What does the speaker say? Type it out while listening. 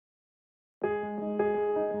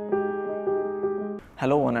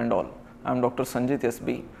Hello one and all, I am Dr. Sanjeet S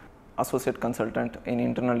B, Associate Consultant in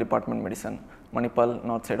Internal Department Medicine, Manipal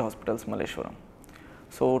Northside Hospitals Malleshwaram.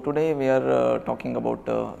 So today we are talking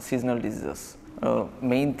about seasonal diseases.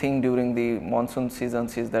 Main thing during the monsoon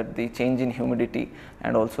seasons is that the change in humidity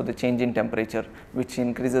and also the change in temperature, which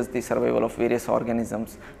increases the survival of various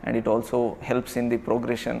organisms, and it also helps in the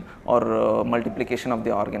progression or multiplication of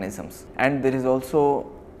the organisms. And there is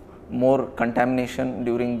also more contamination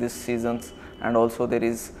during these seasons, and also there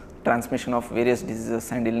is transmission of various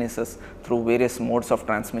diseases and illnesses through various modes of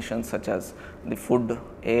transmission such as the food,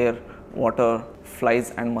 air, water,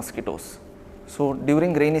 flies and mosquitoes. So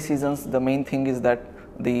during rainy seasons, the main thing is that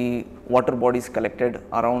the water bodies collected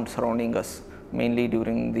around surrounding us, mainly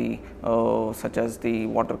during the such as the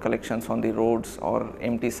water collections on the roads or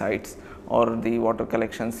empty sites, or the water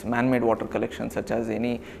collections, man-made water collections such as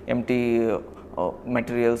any empty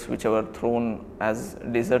materials which were thrown as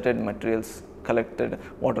deserted materials,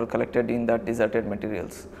 water collected in that deserted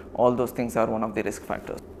materials. All those things are one of the risk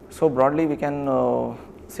factors. So broadly we can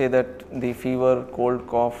say that the fever, cold,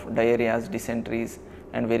 cough, diarrhea, dysenteries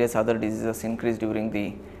and various other diseases increase during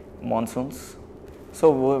the monsoons.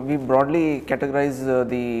 So we broadly categorize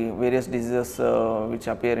the various diseases which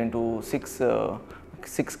appear into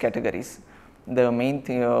six categories. The main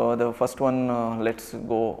thing, the first one, let's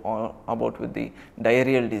go about with the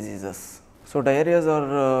diarrheal diseases. So diarrheas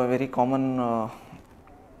are very common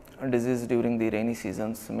disease during the rainy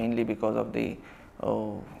seasons, mainly because of the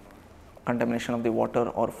contamination of the water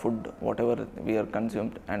or food, whatever we are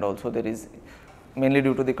consumed, and also there is mainly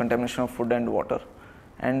due to the contamination of food and water.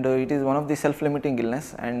 And it is one of the self-limiting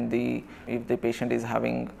illness, and if the patient is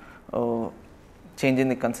having change in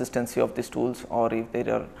the consistency of the stools, or if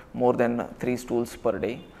there are more than 3 stools per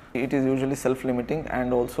day, it is usually self-limiting,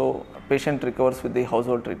 and also patient recovers with the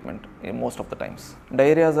household treatment in most of the times.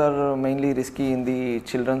 Diarrheas are mainly risky in the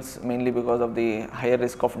children's, mainly because of the higher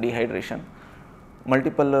risk of dehydration.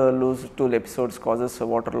 Multiple loose stool episodes causes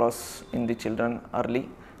water loss in the children early,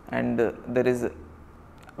 and there is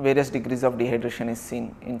various degrees of dehydration is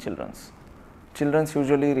seen in children's. Children's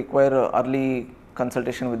usually require early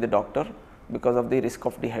consultation with the doctor because of the risk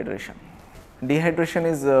of dehydration. Dehydration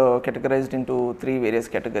is categorized into 3 various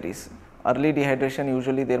categories. Early dehydration,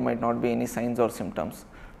 usually there might not be any signs or symptoms.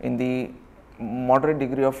 In the moderate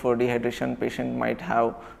degree of dehydration, patient might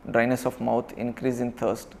have dryness of mouth, increase in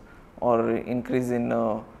thirst, or increase in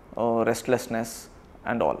restlessness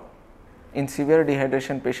and all. In severe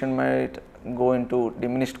dehydration, patient might go into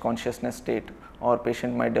diminished consciousness state, or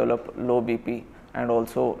patient might develop low BP, and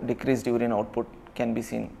also decreased urine output can be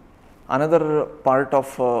seen. Another part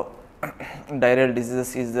of diarrheal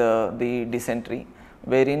diseases is the dysentery,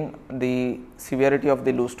 wherein the severity of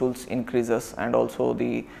the loose stools increases, and also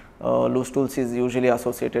the loose stools is usually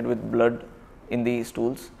associated with blood in the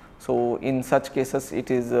stools. So in such cases,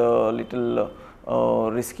 it is a little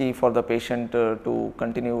risky for the patient to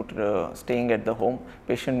continue staying at the home.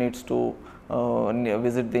 Patient needs to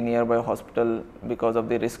visit the nearby hospital because of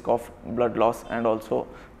the risk of blood loss, and also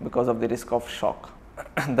because of the risk of shock.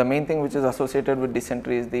 The main thing which is associated with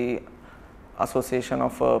dysentery is the association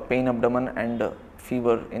of pain abdomen and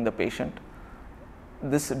fever in the patient.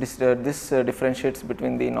 This differentiates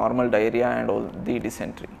between the normal diarrhea and all the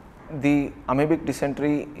dysentery. The amoebic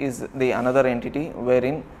dysentery is the another entity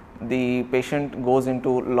wherein the patient goes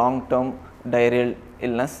into long-term diarrheal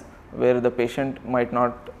illness, where the patient might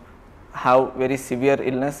not have very severe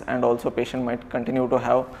illness, and also patient might continue to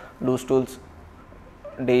have loose stools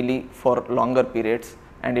daily for longer periods,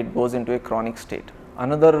 and it goes into a chronic state.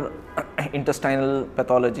 Another intestinal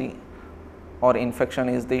pathology or infection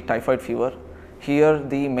is the typhoid fever. Here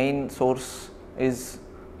the main source is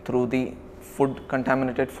through the food,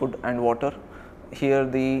 contaminated food and water. Here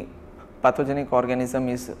the pathogenic organism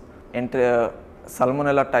is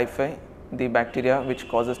Salmonella typhi, the bacteria which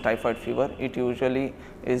causes typhoid fever. It usually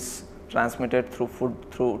is transmitted through food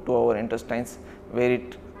to our intestines, where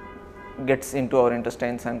it gets into our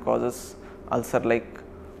intestines and causes ulcer-like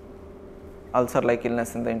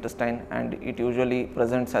illness in the intestine, and it usually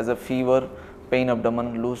presents as a fever, pain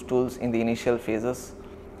abdomen, loose stools in the initial phases.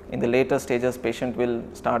 In the later stages, patient will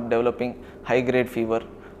start developing high-grade fever,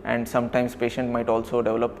 and sometimes patient might also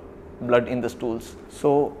develop blood in the stools.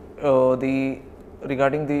 So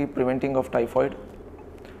regarding the preventing of typhoid,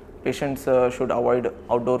 patients should avoid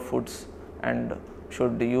outdoor foods and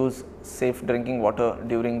should use safe drinking water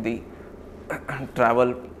during the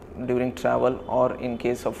travel, or in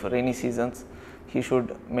case of rainy seasons, he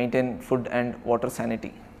should maintain food and water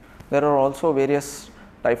sanity. There are also various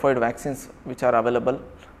typhoid vaccines which are available.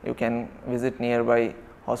 You can visit nearby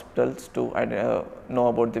hospitals to know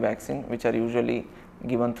about the vaccine, which are usually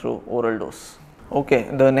given through oral dose. Okay,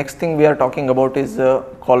 the next thing we are talking about is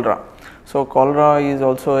cholera. So, cholera is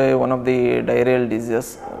also one of the diarrheal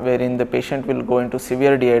diseases wherein the patient will go into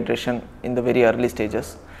severe dehydration in the very early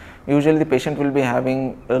stages. Usually the patient will be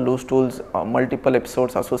having loose stools, multiple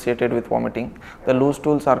episodes associated with vomiting. The loose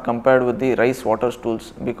stools are compared with the rice water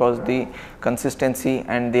stools because the consistency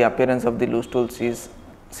and the appearance of the loose stools is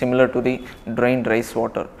similar to the drained rice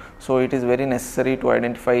water. So, it is very necessary to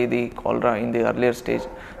identify the cholera in the earlier stage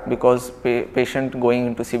because patient going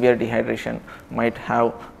into severe dehydration might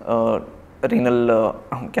have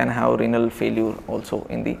can have renal failure also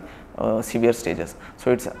in the severe stages.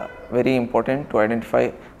 So, it is very important to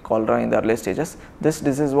identify cholera in the early stages. This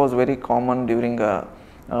disease was very common during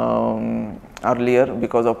earlier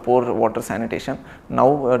because of poor water sanitation.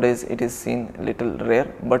 Nowadays it is seen little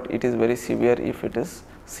rare, but it is very severe if it is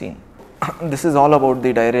seen. This is all about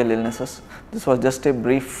the diarrheal illnesses. This was just a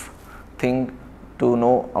brief thing to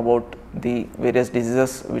know about the various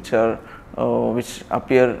diseases which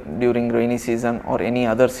appear during rainy season or any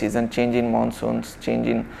other season, change in monsoons, change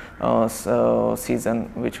in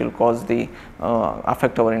season, which will cause the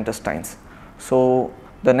affect our intestines. So,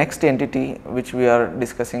 the next entity which we are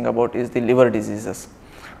discussing about is the liver diseases.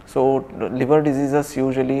 So, liver diseases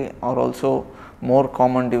usually are also more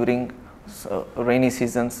common during rainy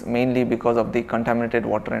seasons, mainly because of the contaminated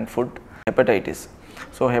water and food. Hepatitis.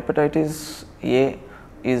 So, hepatitis A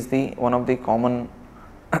is one of the common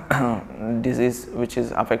disease which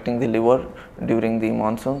is affecting the liver during the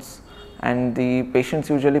monsoons, and the patients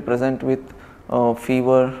usually present with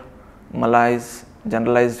fever, malaise,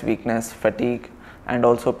 generalized weakness, fatigue, and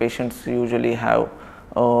also patients usually have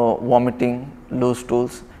vomiting, loose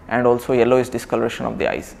stools, and also yellowish discoloration of the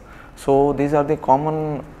eyes. So, these are the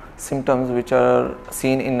common symptoms which are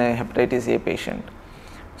seen in a hepatitis A patient.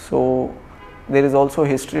 So, there is also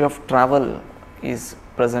history of travel is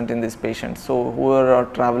present in this patient. So, whoever are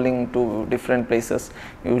traveling to different places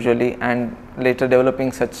usually and later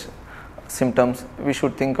developing such symptoms, we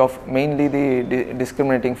should think of mainly the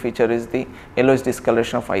discriminating feature is the yellowish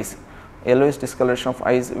discoloration of eyes. Yellowish discoloration of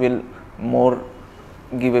eyes will more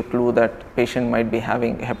give a clue that patient might be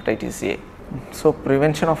having hepatitis A. So,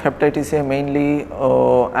 prevention of hepatitis A mainly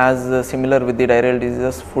as similar with the diarrheal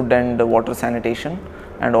diseases, food and water sanitation,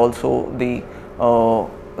 and also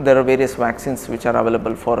there are various vaccines which are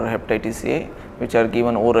available for hepatitis A which are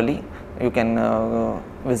given orally. You can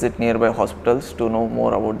visit nearby hospitals to know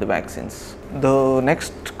more about the vaccines. The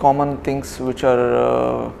next common things which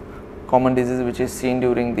are common disease which is seen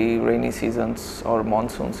during the rainy seasons or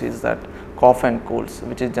monsoons is that cough and colds,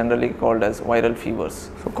 which is generally called as viral fevers.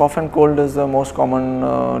 So, cough and cold is the most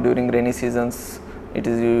common during rainy seasons. It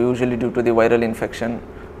is usually due to the viral infection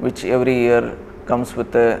which every year comes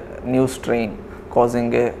with a new strain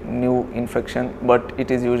causing a new infection, but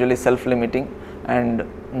it is usually self-limiting and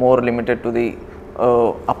more limited to the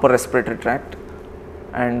upper respiratory tract,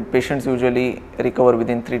 and patients usually recover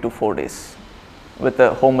within 3 to 4 days with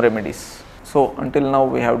home remedies. So, until now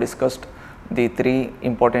we have discussed the 3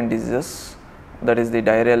 important diseases, that is the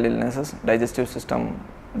diarrheal illnesses, digestive system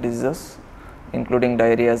diseases including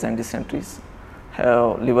diarrheas and dysenteries,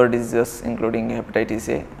 liver diseases including hepatitis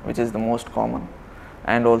A which is the most common,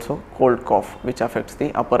 and also cold cough which affects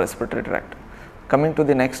the upper respiratory tract. Coming to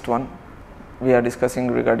the next one, we are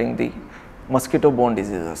discussing regarding the mosquito borne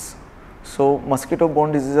diseases. So, mosquito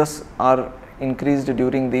borne diseases are increased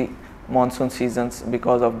during the monsoon seasons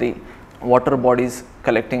because of the water bodies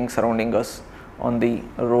collecting surrounding us on the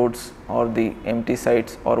roads or the empty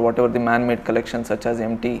sites or whatever the man-made collections such as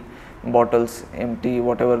empty bottles, empty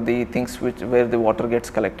whatever the things where the water gets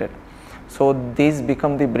collected. So, these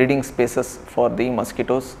become the breeding spaces for the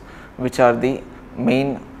mosquitoes which are the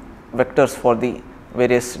main vectors for the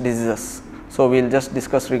various diseases. So, we will just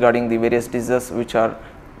discuss regarding the various diseases which are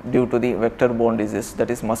due to the vector borne disease, that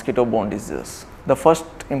is mosquito borne diseases. The first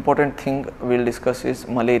important thing we will discuss is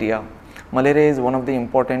malaria. Malaria is one of the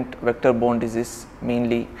important vector borne disease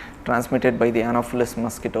mainly transmitted by the Anopheles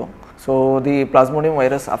mosquito. So, the Plasmodium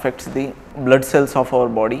virus affects the blood cells of our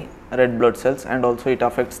body, red blood cells, and also it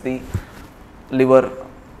affects the liver.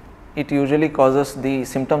 It usually causes the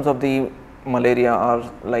symptoms of the malaria are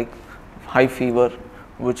like high fever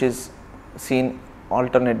which is seen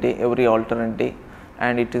alternate day, every alternate day,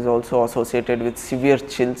 and it is also associated with severe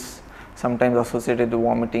chills, sometimes associated with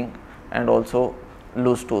vomiting and also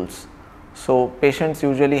loose stools. So, patients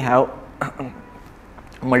usually have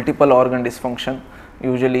multiple organ dysfunction,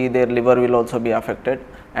 usually their liver will also be affected,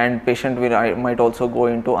 and patient might also go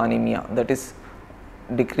into anemia, that is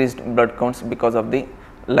decreased blood counts because of the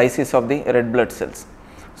lysis of the red blood cells.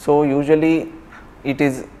 So, usually it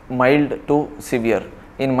is mild to severe.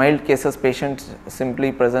 In mild cases, patient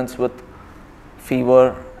simply presents with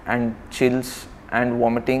fever and chills and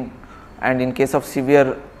vomiting, and in case of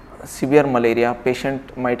severe malaria,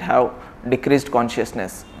 patient might have decreased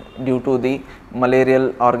consciousness due to the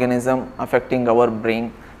malarial organism affecting our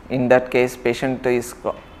brain. In that case, patient is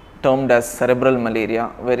termed as cerebral malaria,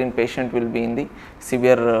 wherein patient will be in the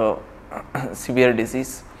severe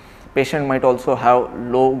disease. Patient might also have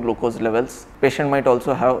low glucose levels. Patient might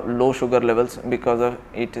also have low sugar levels because of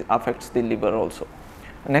it affects the liver also.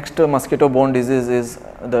 Next mosquito borne disease is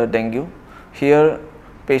the dengue. Here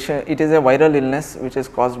it is a viral illness which is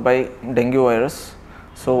caused by dengue virus.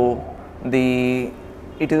 So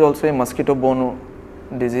it is also a mosquito borne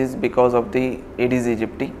disease because of the Aedes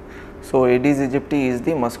aegypti. So Aedes aegypti is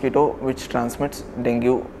the mosquito which transmits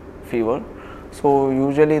dengue fever. So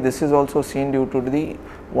usually this is also seen due to the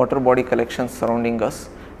water body collections surrounding us,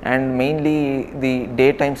 and mainly the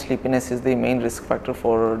daytime sleepiness is the main risk factor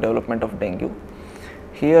for development of dengue.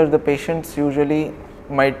 Here the patients usually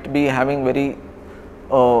might be having very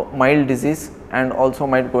mild disease and also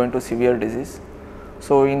might go into severe disease.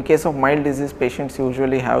 So in case of mild disease, patients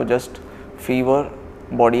usually have just fever,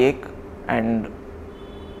 body ache and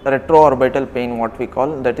retroorbital pain, what we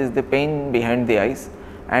call, that is the pain behind the eyes,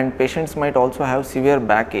 and patients might also have severe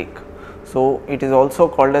backache. So it is also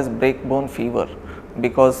called as break bone fever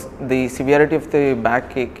because the severity of the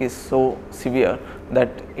backache is so severe that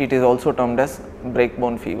it is also termed as break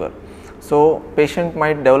bone fever. So patient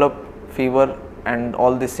might develop fever and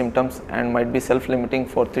all these symptoms and might be self-limiting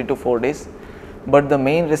for 3 to 4 days, but the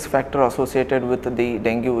main risk factor associated with the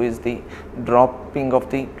dengue is the dropping of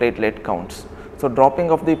the platelet counts. So dropping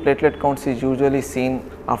of the platelet counts is usually seen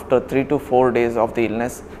after 3 to 4 days of the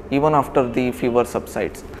illness, even after the fever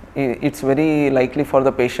subsides. It's very likely for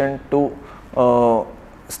the patient to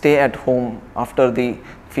stay at home after the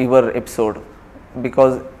fever episode,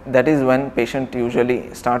 because that is when patient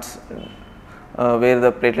usually starts where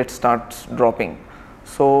the platelet starts dropping.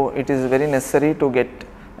 So it is very necessary to get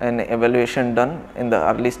an evaluation done in the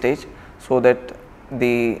early stage so that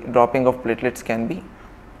the dropping of platelets can be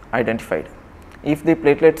identified. If the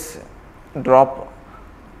platelets drop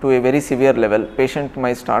to a very severe level, patient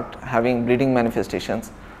might start having bleeding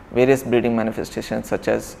manifestations, various bleeding manifestations such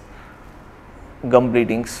as gum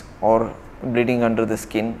bleedings or bleeding under the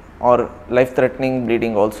skin or life threatening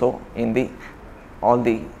bleeding also in all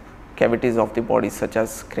the cavities of the body such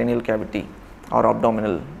as cranial cavity or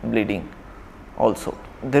abdominal bleeding also.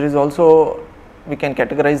 There is also, we can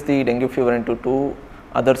categorize the dengue fever into two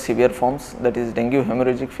other severe forms, that is dengue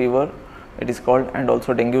hemorrhagic fever it is called, and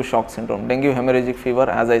also dengue shock syndrome. Dengue hemorrhagic fever,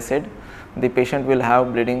 as I said, the patient will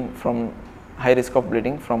have bleeding from high risk of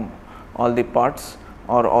bleeding from all the parts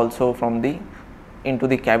or also from into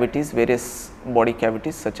the cavities, various body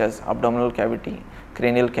cavities such as abdominal cavity,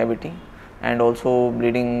 cranial cavity, and also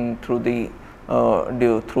bleeding through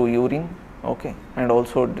through urine, okay, and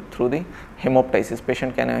also through the hemoptysis.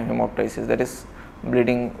 Patient can have hemoptysis, that is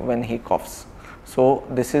bleeding when he coughs. So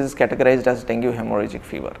this is categorized as dengue hemorrhagic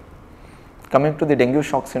fever. Coming to the dengue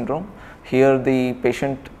shock syndrome, here the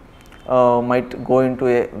patient might go into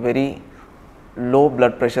a very low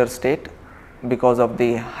blood pressure state because of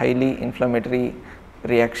the highly inflammatory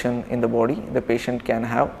reaction in the body. The patient can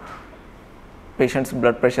have, patient's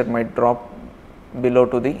blood pressure might drop below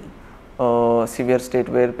to the severe state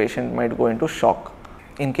where patient might go into shock.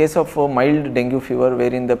 In case of mild dengue fever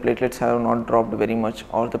wherein the platelets have not dropped very much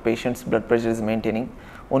or the patient's blood pressure is maintaining,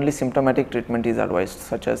 only symptomatic treatment is advised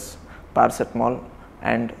such as paracetamol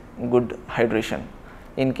and good hydration.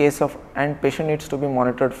 In case of, and patient needs to be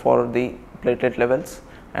monitored for the platelet levels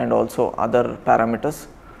and also other parameters.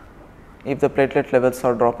 If the platelet levels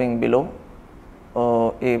are dropping below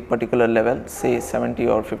a particular level, say 70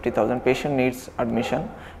 or 50,000, patient needs admission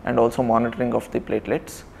and also monitoring of the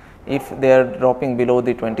platelets. If they are dropping below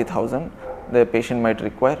the 20,000, the patient might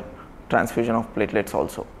require transfusion of platelets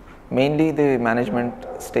also. Mainly the management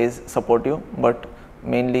stays supportive, but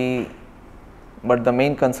the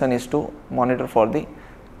main concern is to monitor for the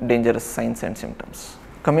dangerous signs and symptoms.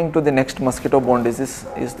 Coming to the next mosquito borne disease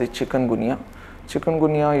is the chikungunya.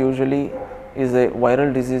 Chikungunya usually is a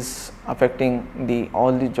viral disease affecting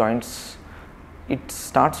all the joints. It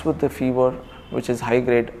starts with the fever which is high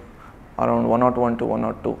grade around 101 to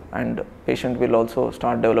 102, and patient will also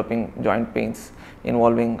start developing joint pains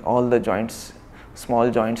involving all the joints,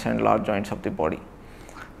 small joints and large joints of the body.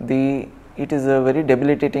 It is a very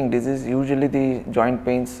debilitating disease. Usually the joint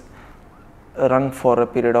pains run for a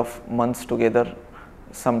period of months together.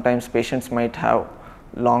 Sometimes patients might have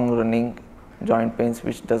long running joint pains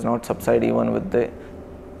which does not subside even with the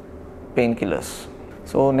painkillers.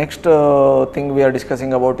 So next thing we are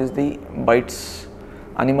discussing about is the bites,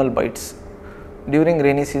 animal bites. During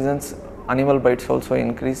rainy seasons, animal bites also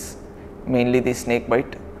increase, mainly the snake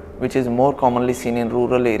bite, which is more commonly seen in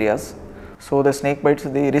rural areas. So the snake bites,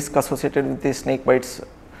 the risk associated with the snake bites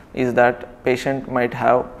is that patient might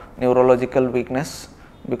have neurological weakness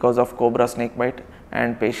because of cobra snake bite,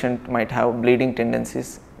 and patient might have bleeding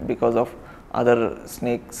tendencies because of other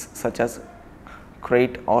snakes such as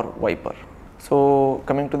krait or viper. So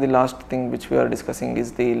coming to the last thing which we are discussing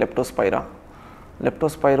is the leptospira.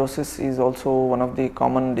 Leptospirosis is also one of the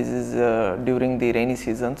common diseases during the rainy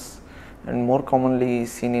seasons and more commonly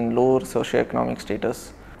seen in lower socioeconomic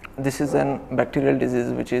status. This is an bacterial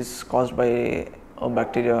disease which is caused by a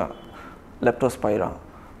bacteria leptospira.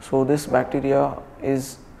 So this bacteria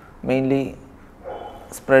is mainly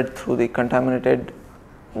spread through the contaminated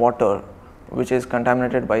water which is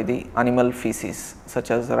contaminated by the animal feces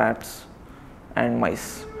such as rats and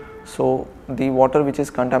mice. So the water which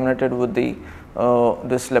is contaminated with the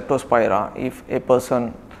this leptospira, if a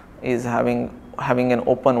person is having an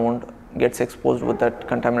open wound, gets exposed with that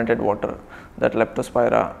contaminated water, that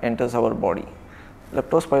leptospira enters our body.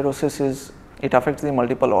 Leptospirosis it affects the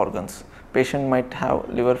multiple organs. Patient might have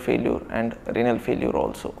liver failure and renal failure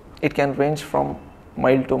also. It can range from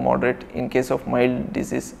mild to moderate. In case of mild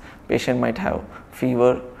disease, patient might have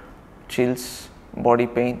fever, chills, body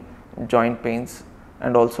pain, joint pains,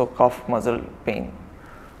 and also cough muscle pain.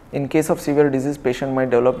 In case of severe disease, patient might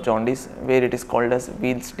develop jaundice, where it is called as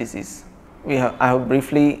Weil's disease. I have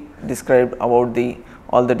briefly described about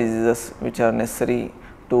all the diseases which are necessary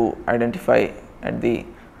to identify at the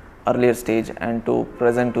earlier stage and to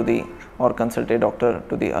present to the or consult a doctor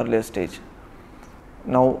to the earlier stage.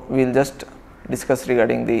 Now we will just discuss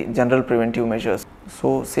regarding the general preventive measures.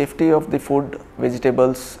 So safety of the food,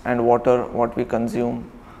 vegetables and water what we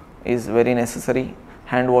consume is very necessary.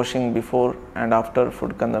 Hand washing before and after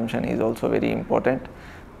food consumption is also very important.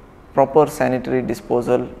 Proper sanitary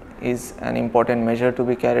disposal is an important measure to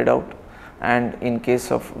be carried out, and in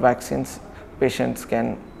case of vaccines, patients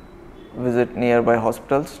can visit nearby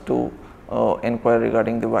hospitals to inquire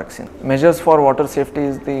regarding the vaccine. Measures for water safety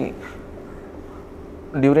is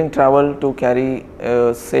during travel to carry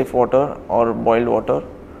safe water or boiled water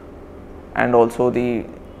and also the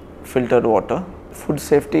filtered water. Food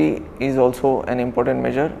safety is also an important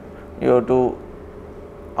measure. You have to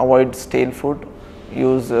avoid stale food,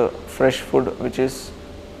 use fresh food which is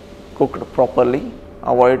cooked properly,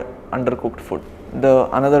 avoid undercooked food.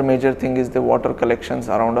 Another major thing is the water collections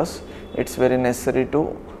around us. It's very necessary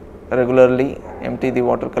to regularly empty the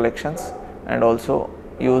water collections and also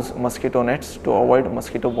use mosquito nets to avoid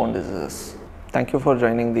mosquito-borne diseases. Thank you for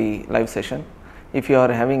joining the live session. If you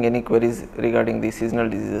are having any queries regarding the seasonal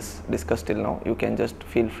diseases discussed till now, you can just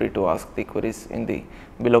feel free to ask the queries in the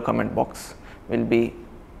below comment box. We'll be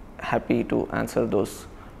happy to answer those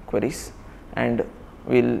queries and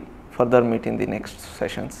we'll further meet in the next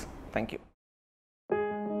sessions. Thank you.